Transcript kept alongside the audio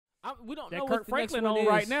We don't That know Kirk what the Franklin next one on is.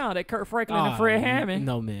 right now. That Kirk Franklin and Fred Hammond.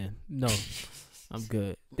 No, man. No. I'm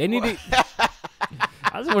good. They need to.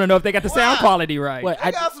 I just want to know if they got the sound quality right. What,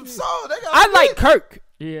 They got some songs. They got I some like hits. Kirk,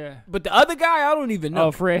 Yeah. but the other guy, I don't even know.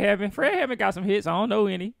 Oh, Fred Hammond. Fred Hammond got some hits. I don't know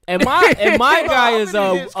any. And my guy is How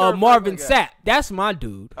many hits Kirk Marvin Franklin got? Sapp. That's my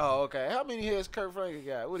dude. Oh, okay. How many hits Kirk Franklin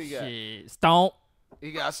got? What he got? Shit. Stomp.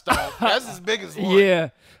 He got Stomp. That's his biggest one. Yeah.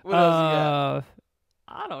 What else he got?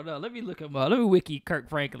 I don't know. Let me look him up. Let me wiki Kirk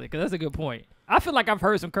Franklin because that's a good point. I feel like I've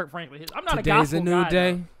heard some Kirk Franklin hits. I'm not Today's a gospel a new guy,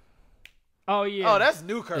 day. though. Oh yeah. Oh, that's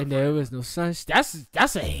new Kirk And Franklin. there was no sunshine.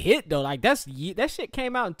 That's a hit though. Like that shit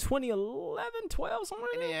came out in 2011, 12, somewhere.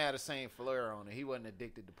 And he had the same flair on it. He wasn't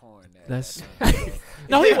addicted to porn. That's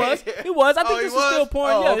no, he was. He was. I think this is still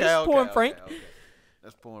porn. Oh, Yeah, okay, this is porn, okay, Frank. okay.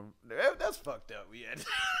 That's porn. That's fucked up. Yeah.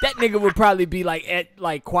 That nigga would probably be like at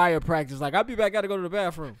like choir practice. Like I'll be back. Gotta go to the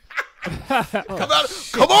bathroom.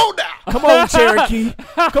 Come on now. Come on, Cherokee.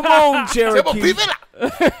 Come on, Cherokee. Peep it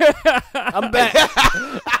out. I'm back.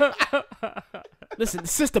 Listen,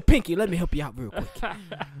 Sister Pinky, let me help you out real quick. Yeah,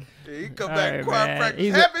 he come All back right, choir man. practice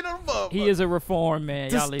He's happy on the motherfucker. He is a reformed man.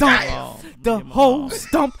 The Y'all leave him stump, alone. the Leave him whole alone.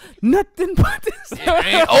 stump, nothing but this. It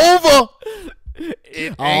ain't over. It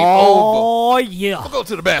ain't over. Oh yeah. I'll go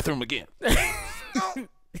to the bathroom again.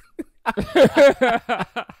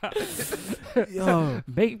 Yo,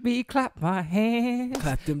 Baby, clap my hands.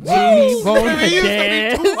 clap them Baby, cheeks. won't It used to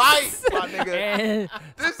dance. be too hype, my nigga. And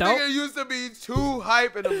This stomp. nigga used to be too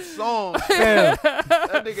hype in them songs. Yeah.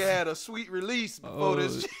 That nigga had a sweet release before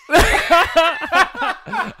this shit.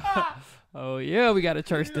 Oh yeah, we got a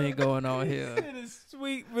church thing going on here.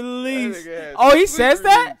 Sweet That release. nigga had Oh, he sweet says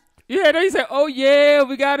that? release. Yeah, they said, "Oh yeah,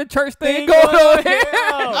 we got a church thing going on here."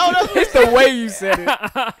 Oh, that's what It's the way you said it.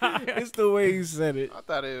 It's the way you said it. I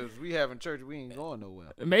thought it was we having church, we ain't going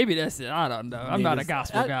nowhere. Maybe that's it. I don't know. I'm not a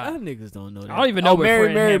gospel guy. I niggas don't know that. I don't even know what Mary,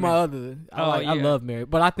 Fred Mary, Hammond- my other. I yeah. love Mary,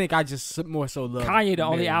 but I think I just more so love Kanye, the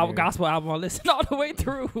only Mary, album, Mary. gospel album I listen all the way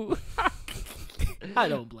through. I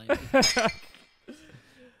don't blame you.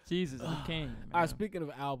 Jesus is the king. All right, man. speaking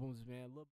of albums, man. Look.